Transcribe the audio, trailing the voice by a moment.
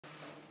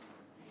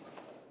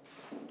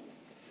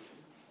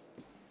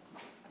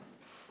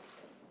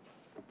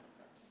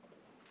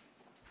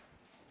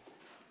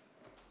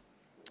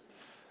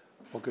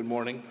Well, good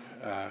morning.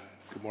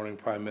 Good morning,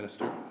 Prime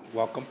Minister.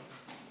 Welcome.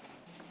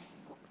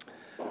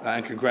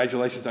 And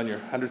congratulations on your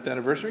 100th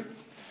anniversary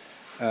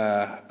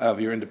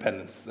of your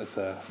independence. That's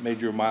a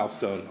major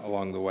milestone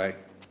along the way.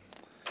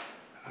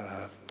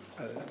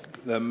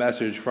 The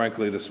message,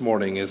 frankly, this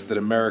morning is that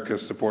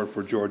America's support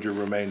for Georgia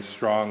remains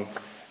strong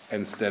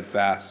and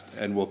steadfast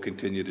and will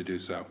continue to do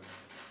so.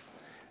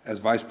 As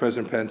Vice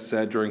President Pence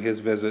said during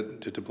his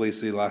visit to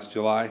Tbilisi last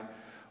July,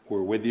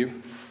 we're with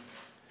you.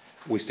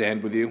 We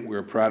stand with you.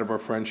 We're proud of our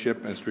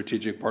friendship and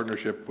strategic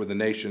partnership with the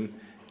nation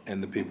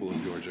and the people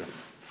of Georgia.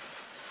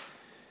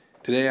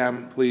 Today,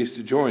 I'm pleased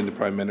to join the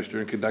Prime Minister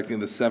in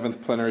conducting the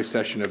 7th plenary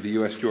session of the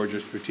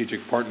U.S.-Georgia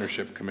Strategic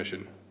Partnership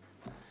Commission.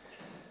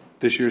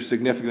 This year is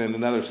significant in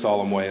another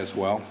solemn way as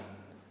well.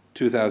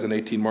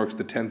 2018 marks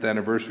the 10th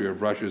anniversary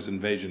of Russia's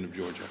invasion of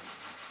Georgia.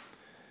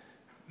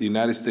 The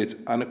United States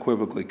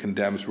unequivocally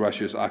condemns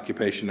Russia's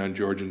occupation on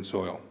Georgian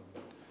soil.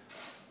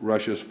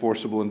 Russia's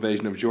forcible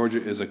invasion of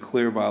Georgia is a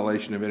clear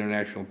violation of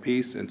international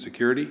peace and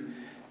security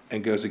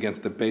and goes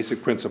against the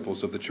basic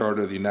principles of the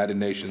Charter of the United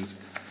Nations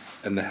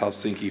and the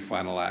Helsinki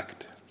Final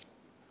Act.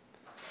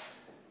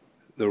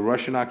 The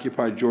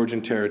Russian-occupied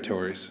Georgian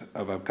territories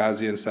of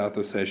Abkhazia and South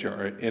Ossetia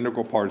are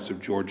integral parts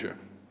of Georgia.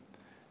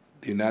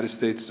 The United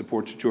States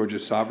supports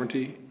Georgia's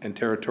sovereignty and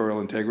territorial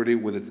integrity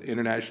with its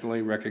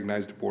internationally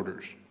recognized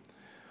borders.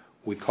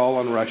 We call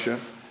on Russia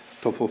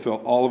to fulfill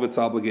all of its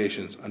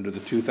obligations under the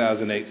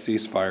 2008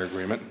 ceasefire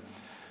agreement,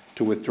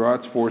 to withdraw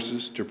its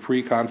forces to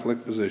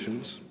pre-conflict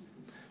positions,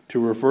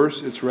 to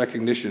reverse its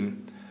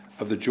recognition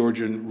of the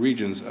Georgian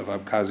regions of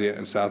Abkhazia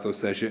and South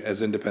Ossetia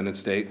as independent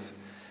states,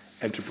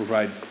 and to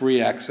provide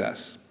free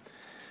access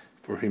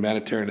for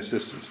humanitarian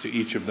assistance to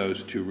each of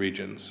those two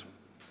regions.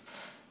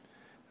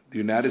 The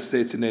United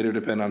States and NATO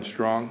depend on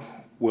strong,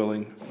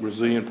 willing,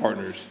 resilient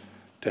partners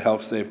to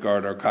help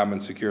safeguard our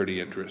common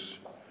security interests.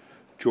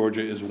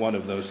 Georgia is one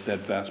of those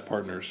steadfast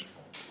partners.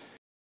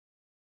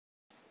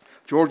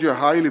 Georgia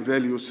highly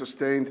values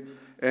sustained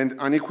and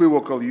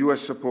unequivocal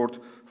U.S. support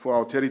for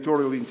our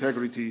territorial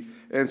integrity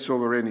and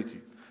sovereignty.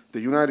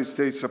 The United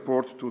States'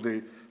 support to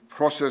the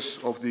process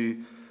of the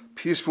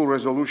peaceful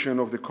resolution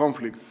of the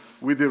conflict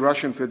with the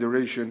Russian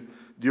Federation,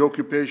 the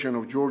occupation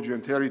of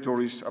Georgian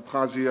territories,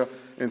 Abkhazia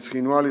and South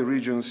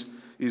regions,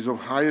 is of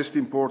highest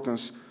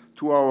importance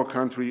to our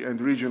country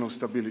and regional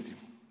stability.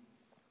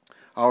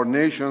 Our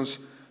nations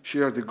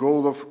share the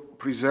goal of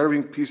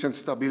preserving peace and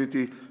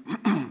stability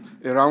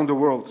around the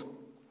world.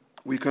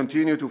 We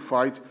continue to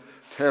fight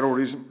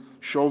terrorism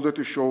shoulder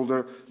to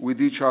shoulder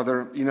with each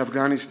other in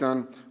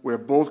Afghanistan, where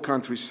both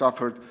countries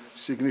suffered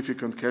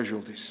significant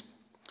casualties.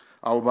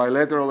 Our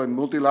bilateral and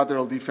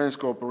multilateral defense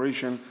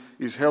cooperation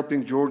is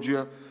helping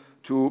Georgia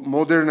to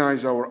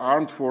modernize our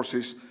armed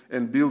forces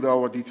and build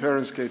our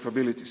deterrence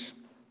capabilities.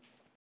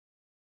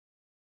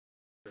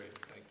 Great,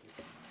 thank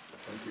you.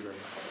 Thank you very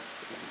much.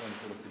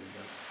 Wonderful to see you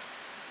again.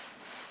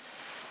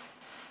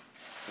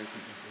 Thank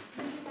you,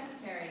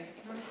 Secretary.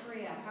 North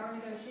Korea, how are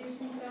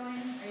negotiations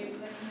going?